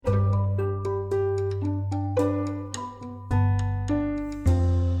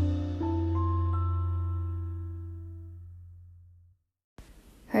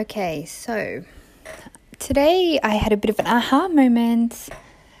Okay, so today I had a bit of an aha moment,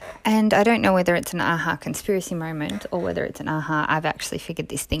 and I don't know whether it's an aha conspiracy moment or whether it's an aha I've actually figured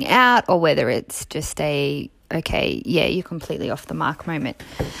this thing out, or whether it's just a, okay, yeah, you're completely off the mark moment.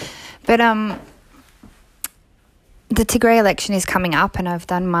 But the Tigray election is coming up, and I've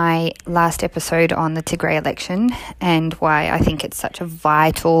done my last episode on the Tigray election and why I think it's such a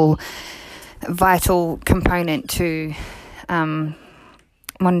vital component to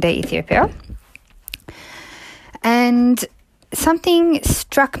modern day Ethiopia. And something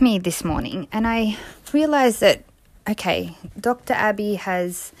struck me this morning, and I realized that, okay, Dr. Abiy,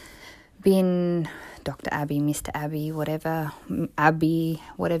 Mr. Abiy, whatever, Abiy,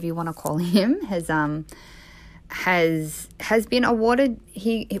 whatever you want to call him, has been awarded,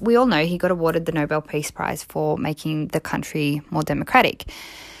 we all know he got awarded the Nobel Peace Prize for making the country more democratic,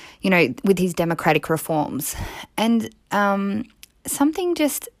 with his democratic reforms. And something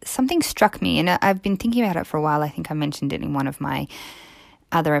struck me, and I've been thinking about it for a while. I think I mentioned it in one of my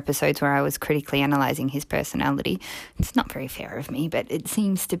other episodes where I was critically analysing his personality. It's not very fair of me, but it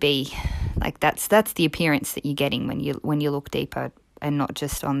seems to be like that's the appearance that you're getting when you look deeper and not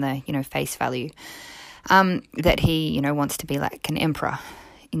just on the face value. That he wants to be like an emperor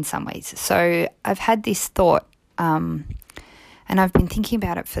in some ways. So I've had this thought, and I've been thinking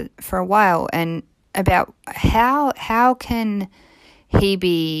about it for a while, and about how can he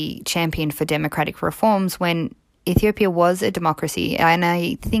be championed for democratic reforms when Ethiopia was a democracy. And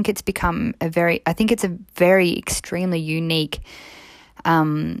I think it's become a very extremely unique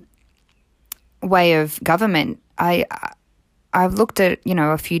way of government. I've looked at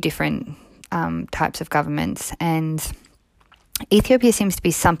a few different types of governments, and Ethiopia seems to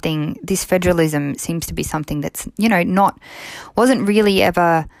be something, this federalism seems to be something that's wasn't really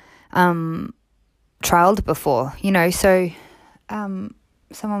ever trialed before. So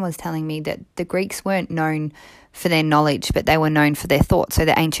someone was telling me that the Greeks weren't known for their knowledge, but they were known for their thought. So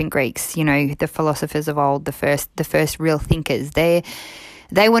the ancient Greeks, the philosophers of old, the first real thinkers, they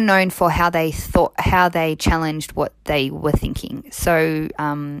were known for how they thought, how they challenged what they were thinking. So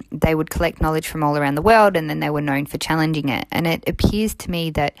they would collect knowledge from all around the world, and then they were known for challenging it. And it appears to me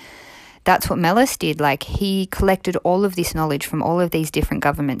that that's what Meles did. Like, he collected all of this knowledge from all of these different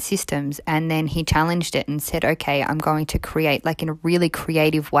government systems, and then he challenged it and said, okay, I'm going to create, like in a really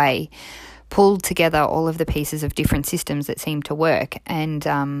creative way, pulled together all of the pieces of different systems that seem to work, and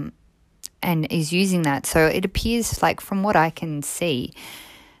is using that. So it appears like, from what I can see,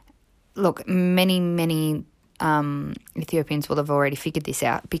 look, many Ethiopians will have already figured this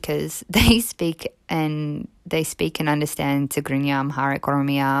out, because they speak and understand Tigrinya, Amharic,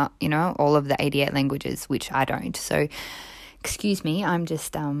 Oromia, all of the 88 languages, which I don't. So excuse me, I'm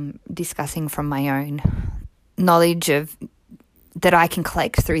just discussing from my own knowledge that I can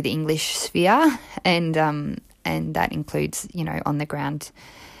collect through the English sphere, and that includes on the ground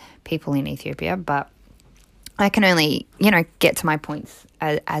people in Ethiopia, but I can only get to my points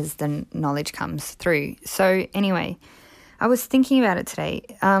as the knowledge comes through. So anyway, I was thinking about it today.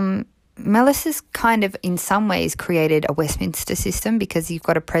 Meles has kind of in some ways created a Westminster system, because you've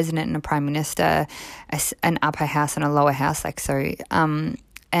got a president and a prime minister, an upper house and a lower house,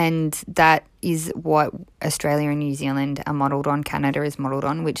 and that is what Australia and New Zealand are modelled on. Canada is modelled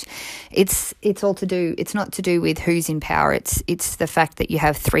on, which it's all to do. It's not to do with who's in power. It's the fact that you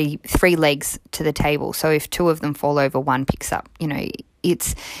have three legs to the table. So if two of them fall over, one picks up.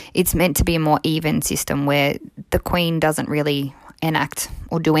 It's meant to be a more even system where the Queen doesn't really enact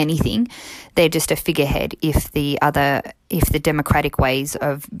or do anything. They're just a figurehead if the democratic ways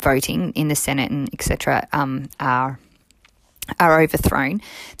of voting in the Senate and etc. are overthrown.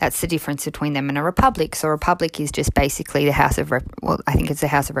 That's the difference between them and a republic. So a republic is just basically the House of I think it's the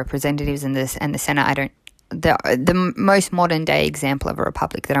House of Representatives and the Senate. The most modern day example of a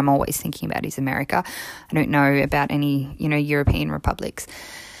republic that I'm always thinking about is America. I don't know about any European republics.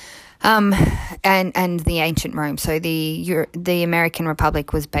 And the ancient Rome. So the American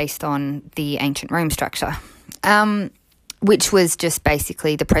Republic was based on the ancient Rome structure, which was just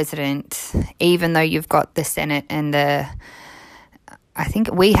basically the president. Even though you've got the Senate and I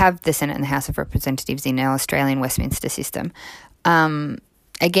think we have the Senate and the House of Representatives in our Australian Westminster system.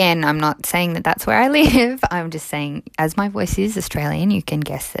 Again, I'm not saying that that's where I live. I'm just saying, as my voice is Australian, you can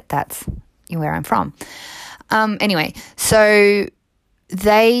guess that that's where I'm from. Anyway, so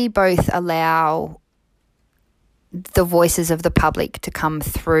they both allow the voices of the public to come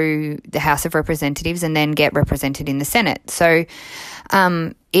through the House of Representatives and then get represented in the Senate. So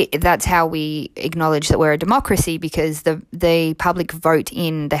that's how we acknowledge that we're a democracy, because the public vote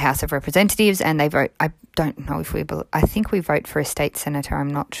in the House of Representatives, and they vote. I don't know if I think we vote for a state senator.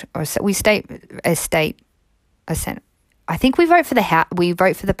 I'm not sure. Or we a senate. I think we vote for we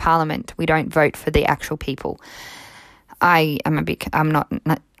vote for the parliament. We don't vote for the actual people. I'm not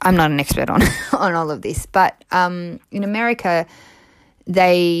an expert on all of this, but in America,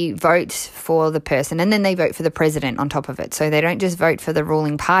 they vote for the person and then they vote for the president on top of it. So they don't just vote for the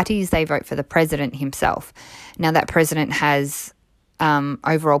ruling parties, they vote for the president himself. Now that president has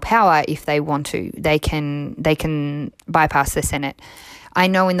overall power if they want to. They can bypass the Senate. I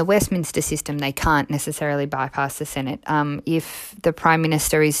know in the Westminster system they can't necessarily bypass the Senate. If the Prime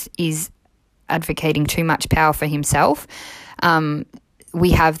Minister is advocating too much power for himself,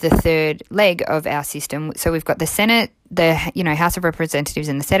 we have the third leg of our system. So we've got the Senate, the House of Representatives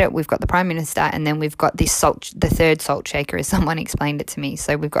and the Senate, we've got the Prime Minister, and then we've got the third salt shaker, as someone explained it to me.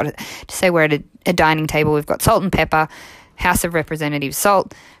 So we've got to say we're at a dining table, we've got salt and pepper, House of Representatives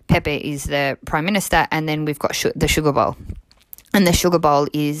salt, pepper is the Prime Minister, and then we've got the sugar bowl. And the sugar bowl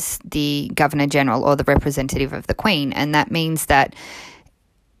is the Governor General or the representative of the Queen. And that means that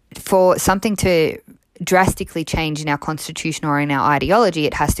for something to drastically change in our constitution or in our ideology,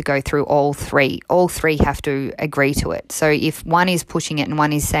 it has to go through all three. All three have to agree to it. So if one is pushing it and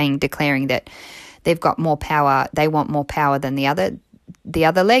one is declaring that they've got more power, they want more power than the other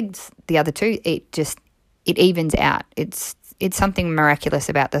legs, the other two, it evens out. It's something miraculous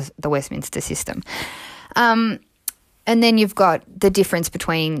about the Westminster system. And then you've got the difference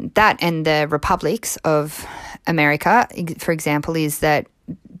between that and the republics of America, for example, is that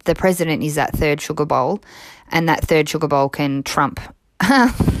the president is that third sugar bowl, and that third sugar bowl can trump.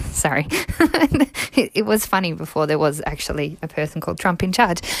 Sorry. It was funny before there was actually a person called Trump in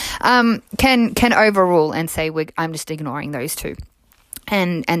charge. Can overrule and say, I'm just ignoring those two.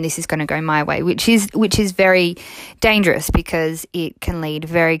 And this is going to go my way, which is very dangerous, because it can lead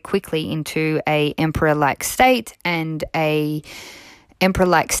very quickly into a emperor-like state, and a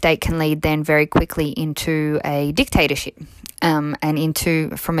emperor-like state can lead then very quickly into a dictatorship, and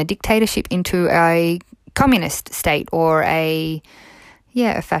from a dictatorship into a communist state, or a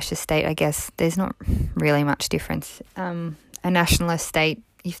fascist state, I guess. There's not really much difference. A nationalist state,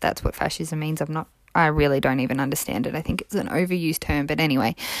 if that's what fascism means, I really don't even understand it. I think it's an overused term, but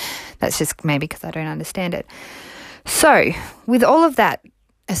anyway, that's just maybe because I don't understand it. So, with all of that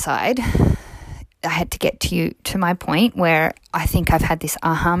aside, I had to get to my point where I think I've had this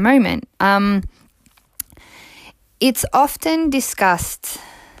aha moment. It's often discussed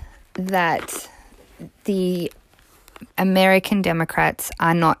that the American Democrats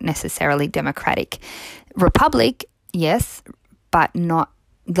are not necessarily democratic. Republic, yes, but not.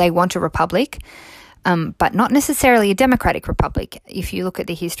 They want a republic. But not necessarily a democratic republic. If you look at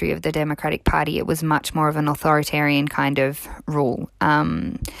the history of the Democratic Party, it was much more of an authoritarian kind of rule.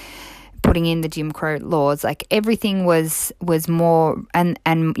 Putting in the Jim Crow laws, like everything was more and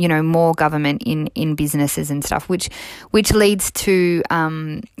more government in businesses and stuff, which leads to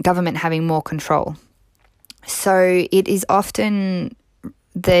government having more control. So it is often,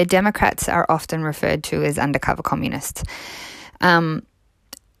 the Democrats are often referred to as undercover communists.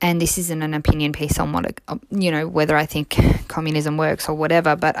 And this isn't an opinion piece on whether I think communism works or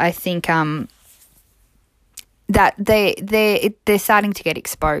whatever, but I think that they're starting to get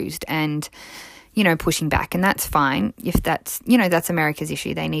exposed and, pushing back, and that's fine. If that's America's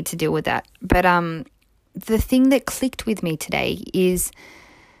issue, they need to deal with that. But the thing that clicked with me today is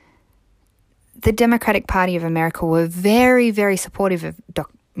the Democratic Party of America were very, very supportive of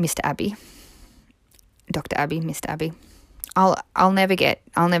Mr. Abbey. I'll never get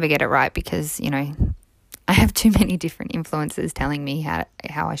it right, because I have too many different influences telling me how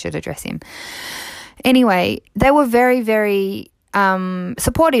I should address him. Anyway, they were very, very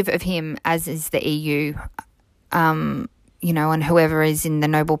supportive of him, as is the EU, and whoever is in the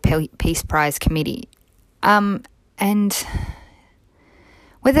Nobel Peace Prize committee. And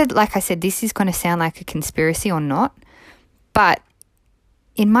whether, like I said, this is going to sound like a conspiracy or not, but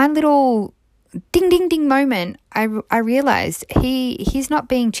in my little ding, ding, ding moment, I realized he's not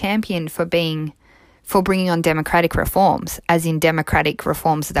being championed for bringing on democratic reforms, as in democratic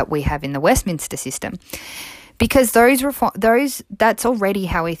reforms that we have in the Westminster system, because that's already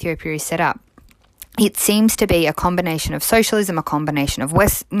how Ethiopia is set up. It seems to be a combination of socialism, a combination of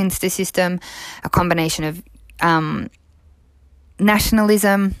Westminster system, a combination of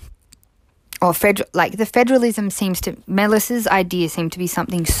nationalism, or the federalism Melis's idea seemed to be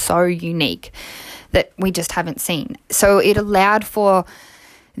something so unique that we just haven't seen. So it allowed for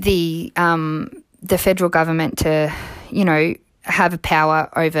the federal government to, have a power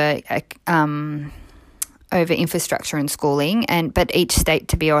over infrastructure and schooling, but each state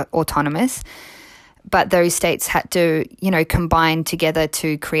to be autonomous. But those states had to, combine together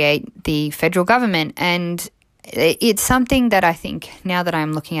to create the federal government. And it's something that I think, now that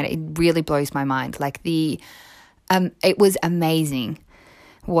I'm looking at it, it really blows my mind. Like it was amazing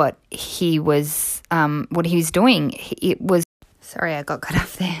what he was doing. It was, sorry, I got cut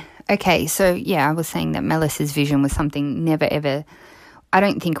off there. Okay, so yeah, I was saying that Melis's vision was something never ever, I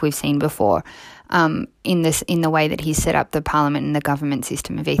don't think we've seen before, in the way that he set up the parliament and the government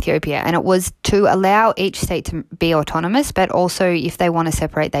system of Ethiopia. And it was to allow each state to be autonomous, but also if they want to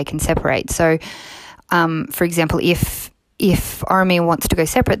separate, they can separate. So, for example, if Oromia wants to go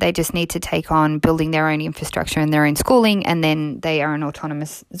separate, they just need to take on building their own infrastructure and their own schooling, and then they are an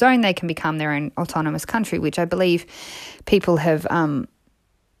autonomous zone. They can become their own autonomous country, which I believe people have,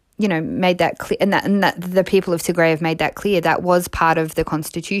 made that clear, and that the people of Tigray have made that clear. That was part of the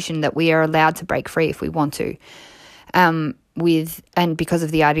constitution, that we are allowed to break free if we want to, and because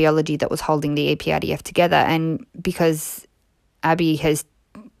of the ideology that was holding the EPRDF together, and because Abiy has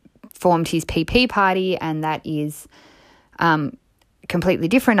formed his PP party, and that is completely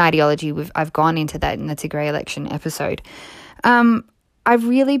different ideology. I've gone into that in the Tigray election episode. I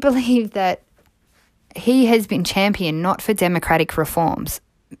really believe that he has been championed not for democratic reforms.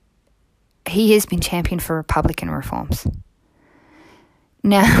 He has been championed for Republican reforms.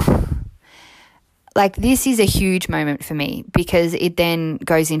 Now, this is a huge moment for me, because it then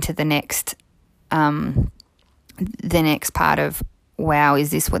goes into the next part of, wow,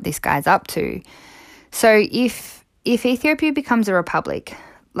 is this what this guy's up to? So if Ethiopia becomes a republic,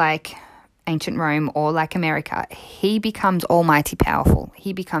 like ancient Rome or like America, he becomes almighty powerful.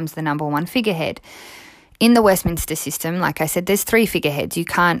 He becomes the number one figurehead. In the Westminster system, like I said, there's 3 figureheads.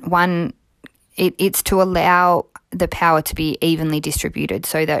 It's to allow the power to be evenly distributed,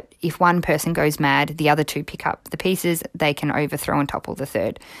 so that if one person goes mad, the other 2 pick up the pieces, they can overthrow and topple the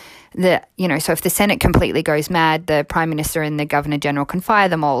third. So if the Senate completely goes mad, the Prime Minister and the Governor General can fire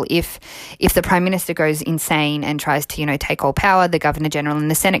them all. If the Prime Minister goes insane and tries to, take all power, the Governor General and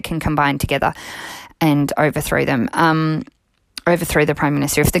the Senate can combine together and overthrow them. Overthrow the Prime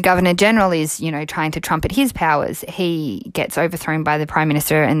Minister. If the Governor General is, trying to trumpet his powers, he gets overthrown by the Prime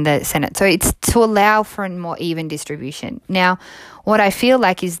Minister and the Senate. So it's to allow for a more even distribution. Now, what I feel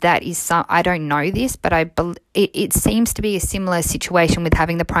like I don't know this, but it seems to be a similar situation with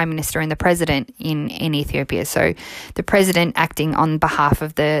having the Prime Minister and the President in Ethiopia. So the President acting on behalf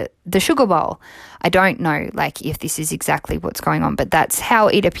of the Sugar Bowl. I don't know, if this is exactly what's going on, but that's how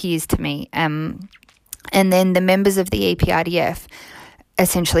it appears to me. And then the members of the EPRDF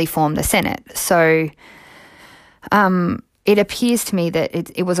essentially form the Senate. So it appears to me that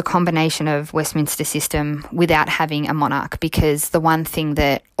it was a combination of Westminster system without having a monarch, because the one thing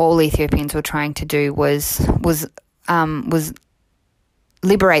that all Ethiopians were trying to do was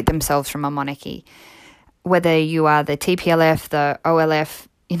liberate themselves from a monarchy. Whether you are the TPLF, the OLF,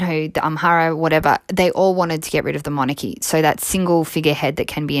 the Amhara, whatever, they all wanted to get rid of the monarchy. So that single figurehead that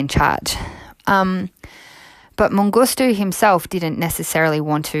can be in charge. But Mengistu himself didn't necessarily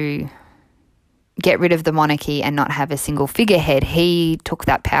want to get rid of the monarchy and not have a single figurehead. He took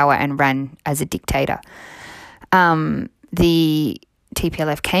that power and ran as a dictator. The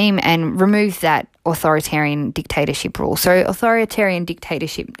TPLF came and removed that authoritarian dictatorship rule. So authoritarian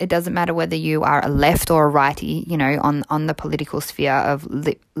dictatorship, it doesn't matter whether you are a left or a righty, on the political sphere of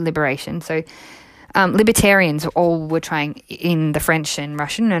liberation. So libertarians all were trying, in the French and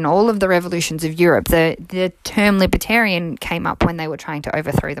Russian and all of the revolutions of Europe, the term libertarian came up when they were trying to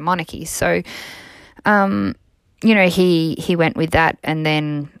overthrow the monarchy. So, he went with that, and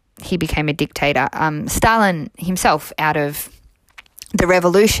then he became a dictator. Stalin himself, out of the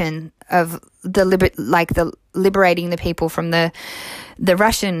revolution of the liberating the people from the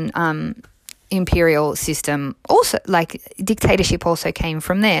Russian imperial system, also dictatorship also came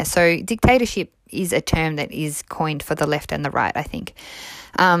from there. So dictatorship is a term that is coined for the left and the right, I think.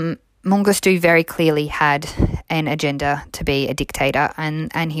 Mengistu very clearly had an agenda to be a dictator,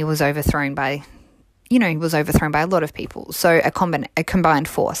 and he was overthrown by, a lot of people. So a combined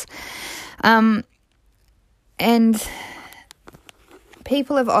force. And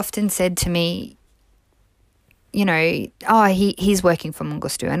people have often said to me, he's working for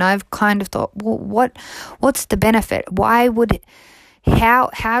Mengistu. And I've kind of thought, well, what's the benefit?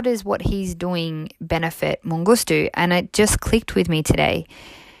 How does what he's doing benefit Mengistu? And it just clicked with me today.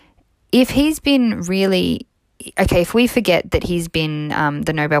 If he's been really okay, if we forget that he's been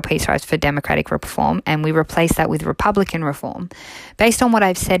the Nobel Peace Prize for democratic reform and we replace that with Republican reform, based on what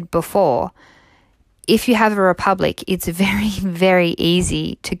I've said before, if you have a republic, it's very, very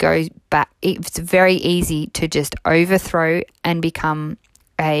easy to go back. It's very easy to just overthrow and become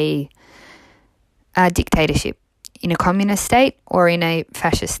a dictatorship in a communist state or in a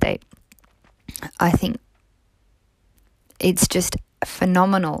fascist state. I think it's just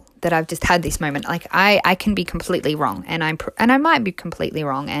phenomenal that I've just had this moment. Like I can be completely wrong, and I might be completely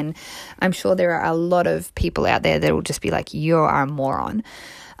wrong, and I'm sure there are a lot of people out there that will just be like, you are a moron.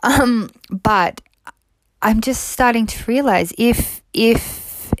 But I'm just starting to realize if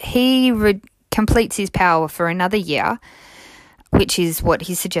he completes his power for another year, which is what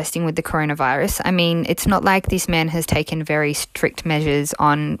he's suggesting with the coronavirus. I mean, it's not like this man has taken very strict measures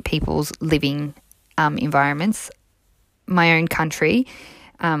on people's living environments. My own country,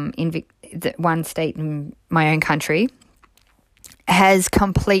 one state in my own country, has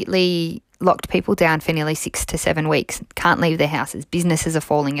completely locked people down for nearly 6 to 7 weeks. Can't leave their houses. Businesses are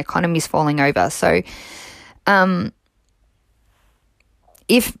falling. Economy's falling over. So,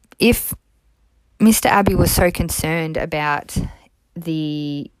 if Mr. Abiy was so concerned about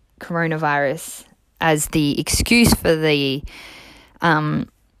the coronavirus as the excuse for the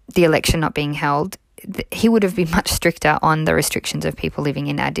election not being held, he would have been much stricter on the restrictions of people living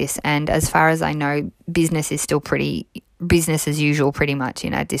in Addis. And as far as I know, business is still business as usual pretty much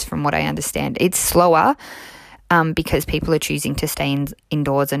in Addis from what I understand. It's slower because people are choosing to stay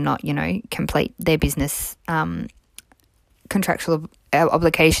indoors and not, complete their business contractual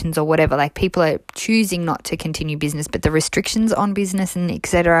obligations or whatever. Like, people are choosing not to continue business, but the restrictions on business and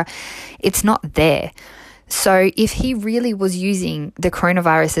etc., it's not there. So if he really was using the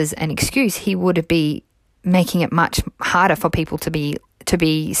coronavirus as an excuse, he would be making it much harder for people to be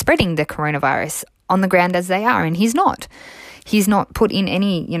spreading the coronavirus on the ground as they are, and he's not. He's not put in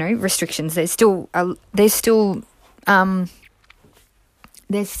any, restrictions. There's still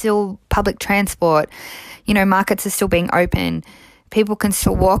public transport. Markets are still being open. People can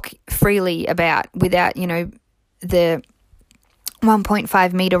still walk freely about without, the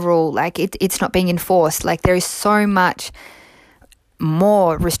 1.5 meter rule. Like, it's not being enforced. Like, there is so much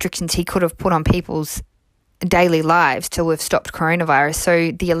more restrictions he could have put on people's daily lives to have stopped coronavirus.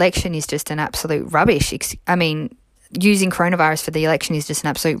 So the election is just an absolute rubbish. Using coronavirus for the election is just an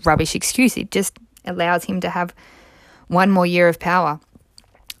absolute rubbish excuse. It just allows him to have one more year of power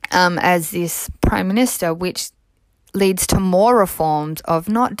as this prime minister, which leads to more reforms of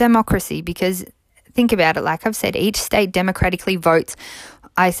not democracy, because think about it, like I've said, each state democratically votes.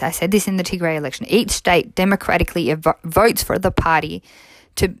 I said this in the Tigray election. Each state democratically votes for the party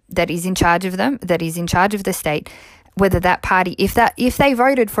that is in charge of them, that is in charge of the state. Whether that party, if they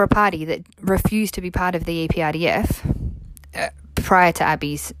voted for a party that refused to be part of the EPRDF prior to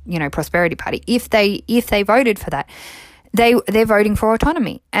Abiy's, Prosperity Party, if they voted for that, they're voting for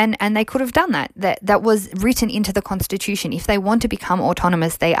autonomy, and they could have done that. That was written into the constitution. If they want to become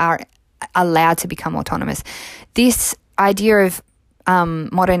autonomous, they are allowed to become autonomous. This idea of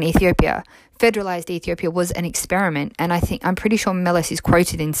modern Ethiopia, federalized Ethiopia, was an experiment, and I'm pretty sure Meles is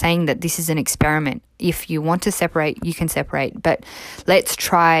quoted in saying that this is an experiment. If you want to separate, you can separate, but let's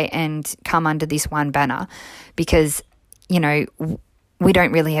try and come under this one banner, because we don't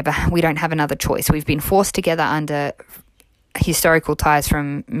have another choice. We've been forced together under historical ties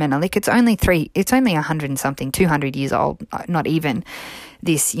from Menelik. It's only 100 and something, 200 years old, not even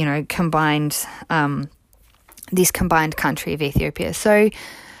this, combined country of Ethiopia. So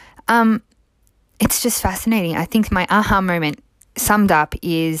it's just fascinating. I think my aha moment summed up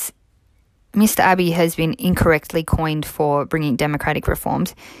is Mr. Abiy has been incorrectly coined for bringing democratic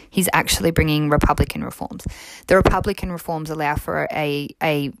reforms. He's actually bringing Republican reforms. The Republican reforms allow for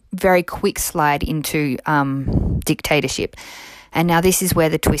a very quick slide into dictatorship. And now this is where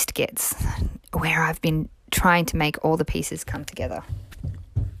the twist gets, where I've been trying to make all the pieces come together.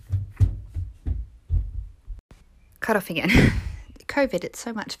 Cut off again. COVID, it's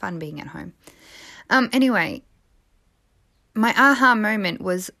so much fun being at home. Anyway, my aha moment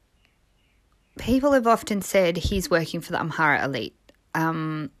was, people have often said he's working for the Amhara elite.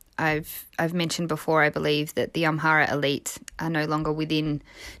 I've mentioned before, I believe, that the Amhara elite are no longer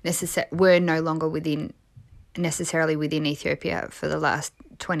necessarily within Ethiopia for the last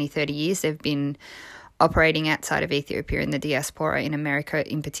 20, 30 years. They've been operating outside of Ethiopia in the diaspora, in America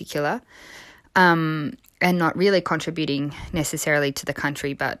in particular, and not really contributing necessarily to the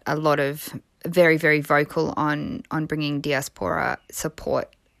country, but a lot of very, very vocal on bringing diaspora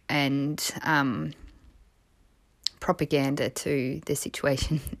support and propaganda to the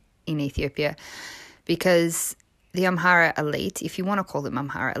situation in Ethiopia, because the Amhara elite, if you want to call them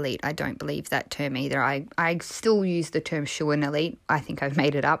Amhara elite, I don't believe that term either. I still use the term Shuan elite. I think I've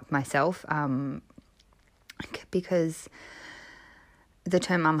made it up myself, because the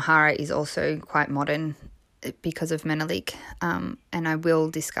term Amhara is also quite modern because of Menelik, and I will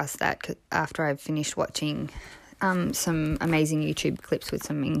discuss that after I've finished watching some amazing YouTube clips with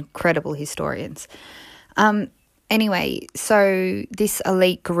some incredible historians. Anyway, so this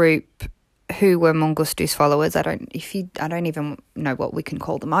elite group who were Mengistu's followers, I don't even know what we can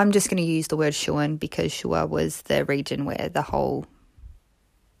call them. I'm just going to use the word Shuan because Shua was the region where the whole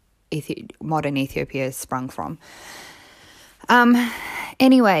modern Ethiopia sprung from.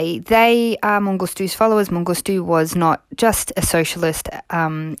 Anyway, they are Mengistu's followers. Mengistu was not just a socialist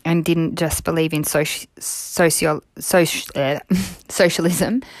and didn't just believe in socialism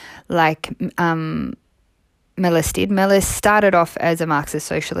like Meles did. Meles started off as a Marxist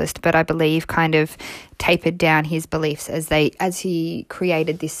socialist, but I believe kind of tapered down his beliefs as he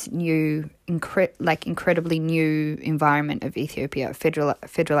created this new, incredibly new environment of Ethiopia,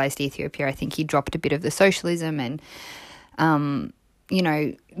 federalized Ethiopia. I think he dropped a bit of the socialism and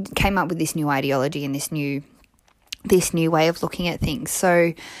came up with this new ideology and this new way of looking at things.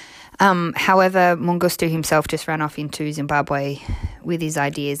 So, however, Mengistu himself just ran off into Zimbabwe with his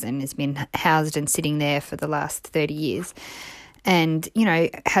ideas and has been housed and sitting there for the last 30 years and,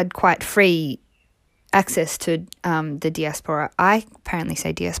 had quite free access to the diaspora. I apparently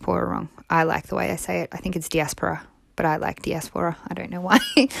say diaspora wrong. I like the way I say it. I think it's diaspora, but I like diaspora. I don't know why.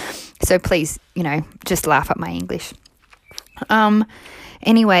 So please, just laugh at my English.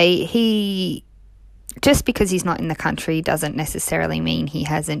 Anyway, just because he's not in the country doesn't necessarily mean he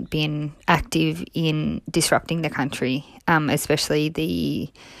hasn't been active in disrupting the country, especially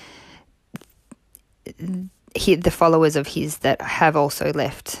the followers of his that have also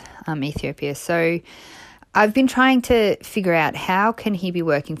left Ethiopia. So I've been trying to figure out how can he be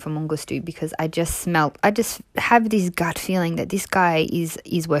working for Mengistu, because I just have this gut feeling that this guy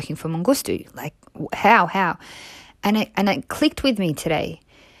is working for Mengistu. Like, how? And it clicked with me today.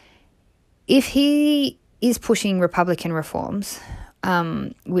 If he is pushing Republican reforms,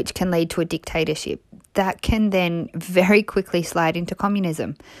 which can lead to a dictatorship, that can then very quickly slide into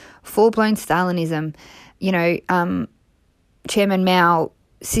communism, full-blown Stalinism, Chairman Mao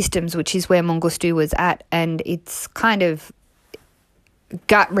systems, which is where Mengistu was at. And it's kind of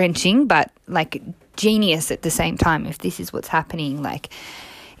gut-wrenching, but like genius at the same time. If this is what's happening, like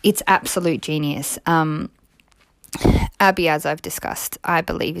it's absolute genius. Abiy, as I've discussed, I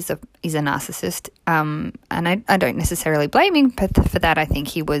believe is a narcissist, and I don't necessarily blame him for that. I think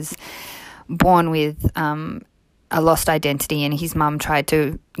he was born with a lost identity, and his mum tried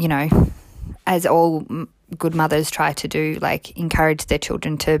to, as all good mothers try to do, like encourage their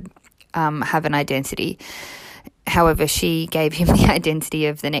children to have an identity. However, she gave him the identity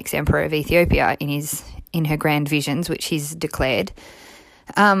of the next emperor of Ethiopia in her grand visions, which he's declared.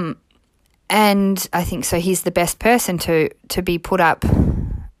 And I think so he's the best person to be put up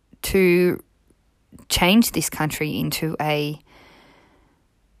to change this country into a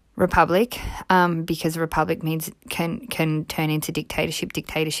republic, because a republic means can turn into dictatorship.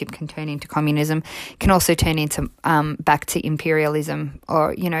 Dictatorship can turn into communism, can also turn into back to imperialism,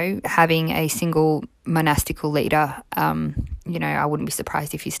 or, having a single monastical leader. I wouldn't be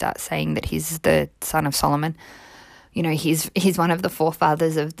surprised if you start saying that he's the son of Solomon. He's one of the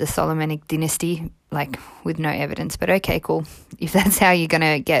forefathers of the Solomonic dynasty, like with no evidence. But okay, cool. If that's how you're going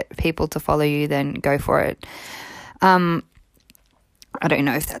to get people to follow you, then go for it. I don't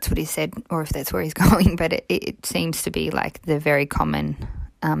know if that's what he said or if that's where he's going, but it seems to be like the very common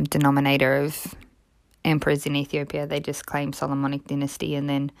denominator of emperors in Ethiopia. They just claim Solomonic dynasty and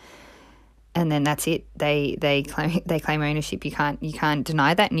then that's it. They claim ownership. You can't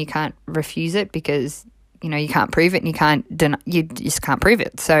deny that, and you can't refuse it because you can't prove it, and you just can't prove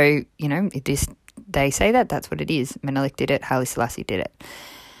it. So, they say that's what it is. Menelik did it, Haile Selassie did it.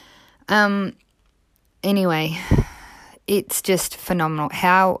 Anyway, it's just phenomenal.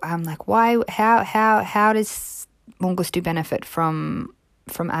 How does Mengistu benefit from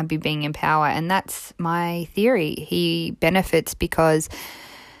Abiy being in power? And that's my theory. He benefits because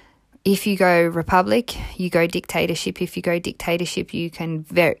if you go republic, you go dictatorship. If you go dictatorship,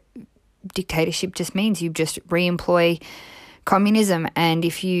 dictatorship just means you just re-employ communism, and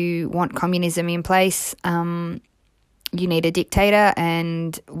if you want communism in place, you need a dictator.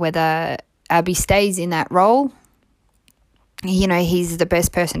 And whether Abiy stays in that role, he's the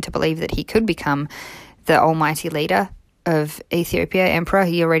best person to believe that he could become the almighty leader of Ethiopia, emperor.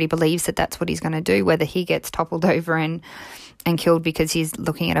 He already believes that that's what he's going to do. Whether he gets toppled over and and killed because he's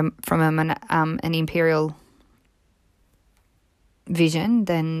looking at him from an imperial vision,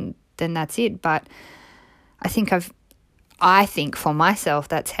 then that's it. But I think for myself,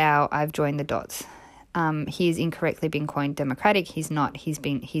 that's how I've joined the dots. He's incorrectly been coined democratic. He's not.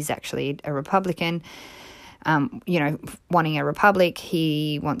 He's actually a Republican. Wanting a republic.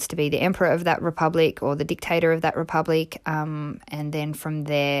 He wants to be the emperor of that republic or the dictator of that republic. And then from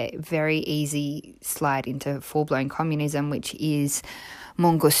there, very easy slide into full-blown communism, which is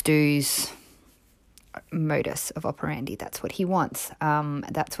Mengistu's modus of operandi. That's what he wants.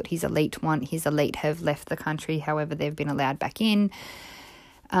 That's what his elite want. His elite have left the country, however they've been allowed back in.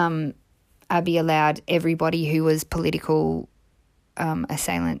 Abiy allowed everybody who was politically,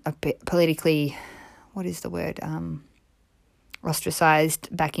 ostracized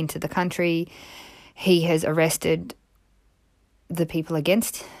back into the country. He has arrested the people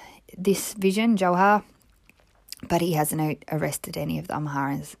against this vision, Jawhar, but he hasn't arrested any of the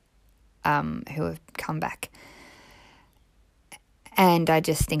Amharans who have come back. And I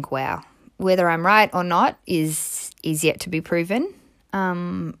just think, wow, whether I'm right or not is yet to be proven.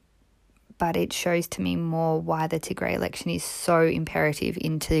 But it shows to me more why the Tigray election is so imperative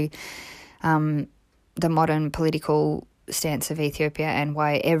into the modern political stance of Ethiopia, and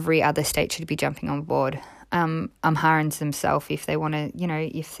why every other state should be jumping on board. Amharans themselves, if they want to,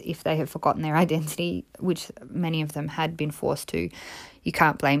 if they have forgotten their identity, which many of them had been forced to, you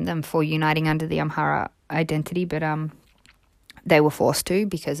can't blame them for uniting under the Amhara identity, but they were forced to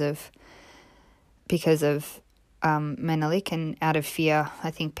because of Menelik, and out of fear, I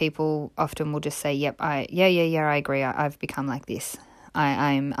think people often will just say, "Yep, I agree. I've become like this.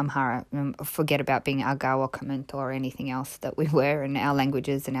 I'm Amhara. Forget about being Agaw or Kament or anything else that we were, and our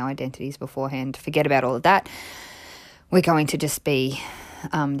languages and our identities beforehand. Forget about all of that. We're going to just be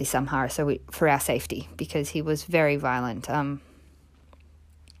this Amhara, for our safety," because he was very violent. I've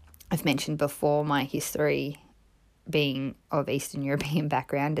mentioned before my history being of Eastern European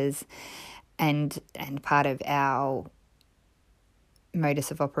background and part of our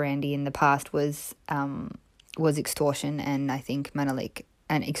modus of operandi in the past was extortion, and I think Menelik,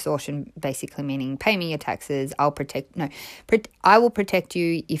 and extortion basically meaning pay me your taxes, I will protect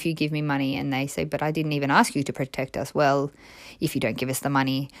you if you give me money. And they say, but I didn't even ask you to protect us. Well, if you don't give us the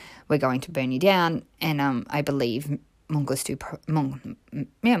money, we're going to burn you down. And I believe Mengistu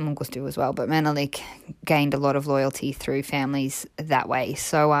as well, but Menelik gained a lot of loyalty through families that way.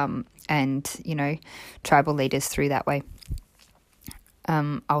 So, and, tribal leaders through that way.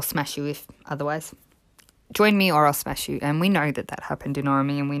 I'll smash you if otherwise. Join me or I'll smash you. And we know that happened in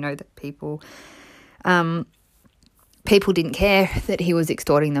Oromo, and we know that people didn't care that he was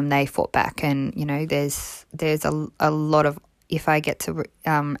extorting them. They fought back, and, there's a lot of, if I get to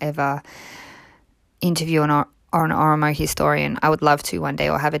ever interview an Oromo historian, I would love to one day,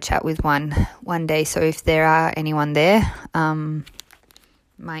 or have a chat with one day. So if there are anyone there,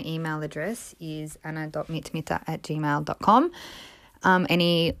 my email address is anna.mitmita@gmail.com.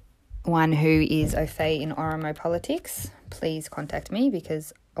 Anyone who is au fait in Oromo politics, please contact me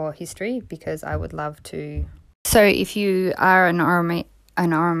or history, because I would love to. So if you are an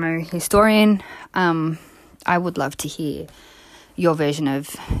Oromo historian, I would love to hear your version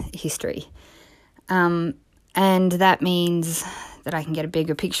of history. And that means that I can get a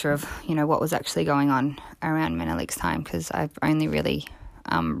bigger picture of, what was actually going on around Menelik's time, because I've only really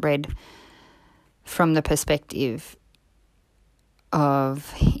read from the perspective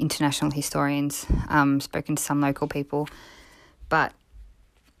of international historians, spoken to some local people, but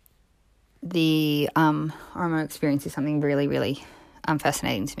the Oromo experience is something really, really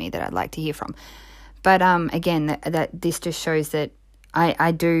fascinating to me that I'd like to hear from. But again, that this just shows that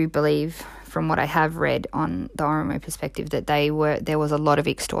I do believe, from what I have read on the Oromo perspective, that there was a lot of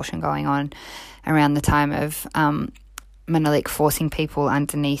extortion going on around the time of Menelik forcing people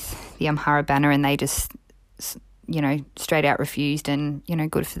underneath the Amhara banner, and they just, straight out refused, and,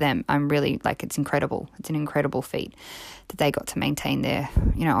 good for them. I'm really, it's incredible. It's an incredible feat that they got to maintain their,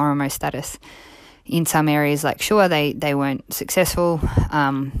 Oromo status. In some areas, sure, they weren't successful,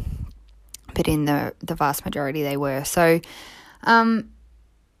 but in the vast majority they were. So, okay,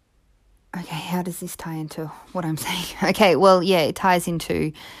 how does this tie into what I'm saying? Okay, well, yeah, it ties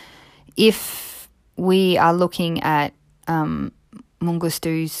into, if we are looking at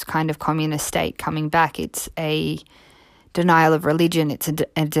Mengistu's kind of communist state coming back, it's a denial of religion, it's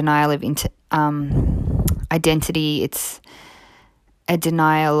a denial of identity, it's a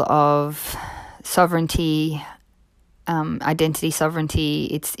denial of sovereignty, identity sovereignty,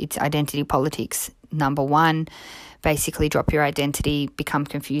 it's identity politics. Number one, basically drop your identity, become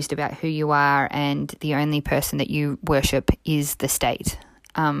confused about who you are, and the only person that you worship is the state.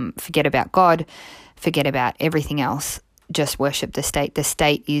 Forget about God, forget about everything else, just worship the state. The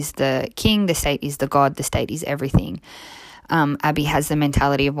state is the king, the state is the God, the state is everything. Abiy has the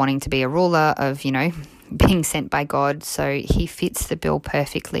mentality of wanting to be a ruler, of, being sent by God, so he fits the bill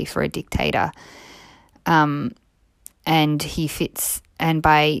perfectly for a dictator. And he fits, and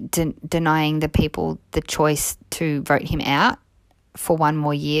by denying the people the choice to vote him out for one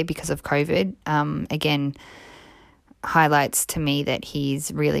more year because of COVID, again, highlights to me that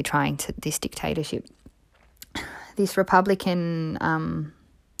he's really trying to, this dictatorship, this Republican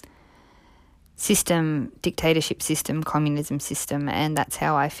system, dictatorship system, communism system, and that's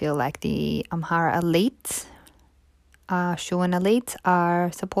how I feel like the Amhara elite, Shuan elite,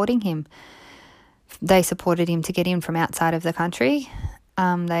 are supporting him. They supported him to get in from outside of the country.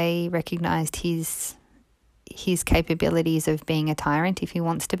 They recognised his capabilities of being a tyrant if he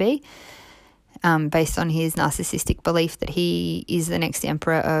wants to be, based on his narcissistic belief that he is the next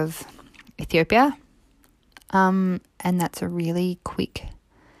emperor of Ethiopia. And that's a really quick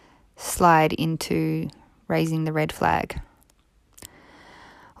slide into raising the red flag.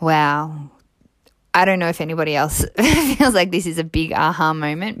 Wow. I don't know if anybody else feels like this is a big aha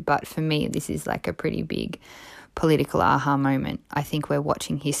moment, but for me, this is like a pretty big political aha moment. I think we're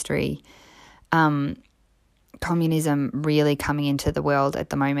watching history, communism really coming into the world at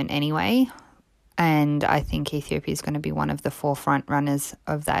the moment anyway, and I think Ethiopia is going to be one of the forefront runners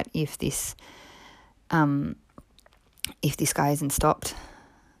of that if this guy isn't stopped.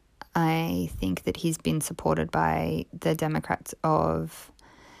 I think that he's been supported by the Democrats of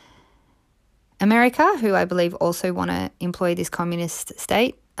America, who I believe also want to employ this communist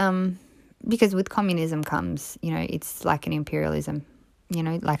state, because with communism comes, it's like an imperialism.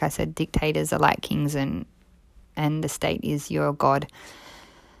 Like I said, dictators are like kings, and the state is your god.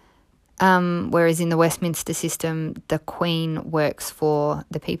 Whereas in the Westminster system, the Queen works for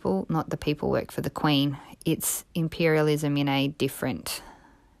the people, not the people work for the Queen. It's imperialism in a different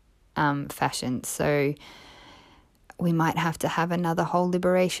fashion. So we might have to have another whole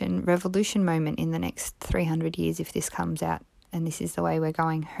liberation revolution moment in the next 300 years if this comes out and this is the way we're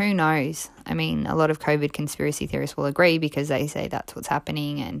going. Who knows? I mean, a lot of COVID conspiracy theorists will agree because they say that's what's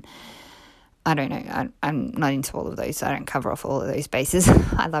happening, and I don't know. I'm not into all of those, so I don't cover off all of those bases.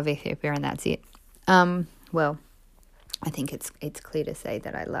 I love Ethiopia and that's it. Well, I think it's clear to say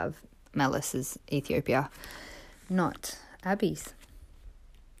that I love Melis's Ethiopia, not Abiy's.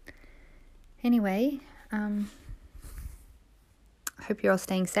 Anyway, I hope you're all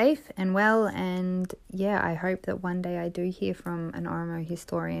staying safe and well, and I hope that one day I do hear from an Oromo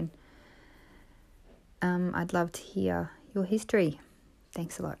historian. I'd love to hear your history.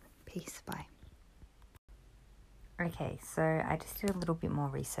 Thanks a lot. Peace. Bye. Okay, so I just did a little bit more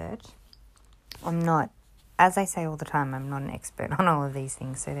research. I'm not, as I say all the time, I'm not an expert on all of these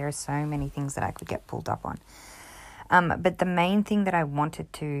things, so there are so many things that I could get pulled up on. But the main thing that I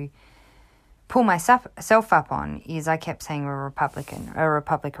wanted to pull myself up on is I kept saying we're a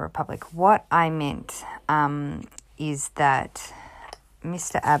republic. What I meant is that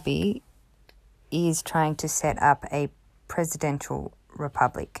Mr. Abiy is trying to set up a presidential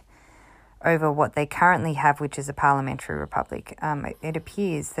republic over what they currently have, which is a parliamentary republic. It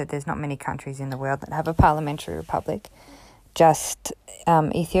appears that there's not many countries in the world that have a parliamentary republic. Just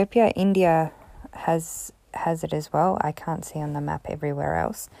Ethiopia. India has it as well. I can't see on the map everywhere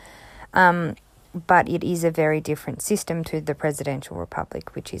else. But it is a very different system to the presidential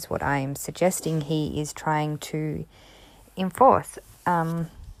republic, which is what I am suggesting he is trying to enforce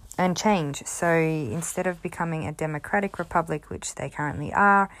and change. So instead of becoming a democratic republic, which they currently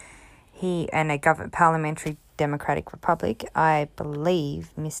are, and a parliamentary democratic republic, I believe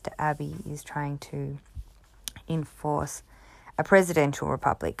Mr. Abiy is trying to enforce a presidential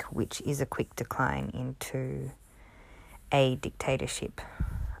republic, which is a quick decline into a dictatorship.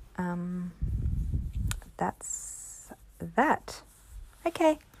 That's that.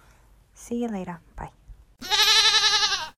 Okay. See you later. Bye.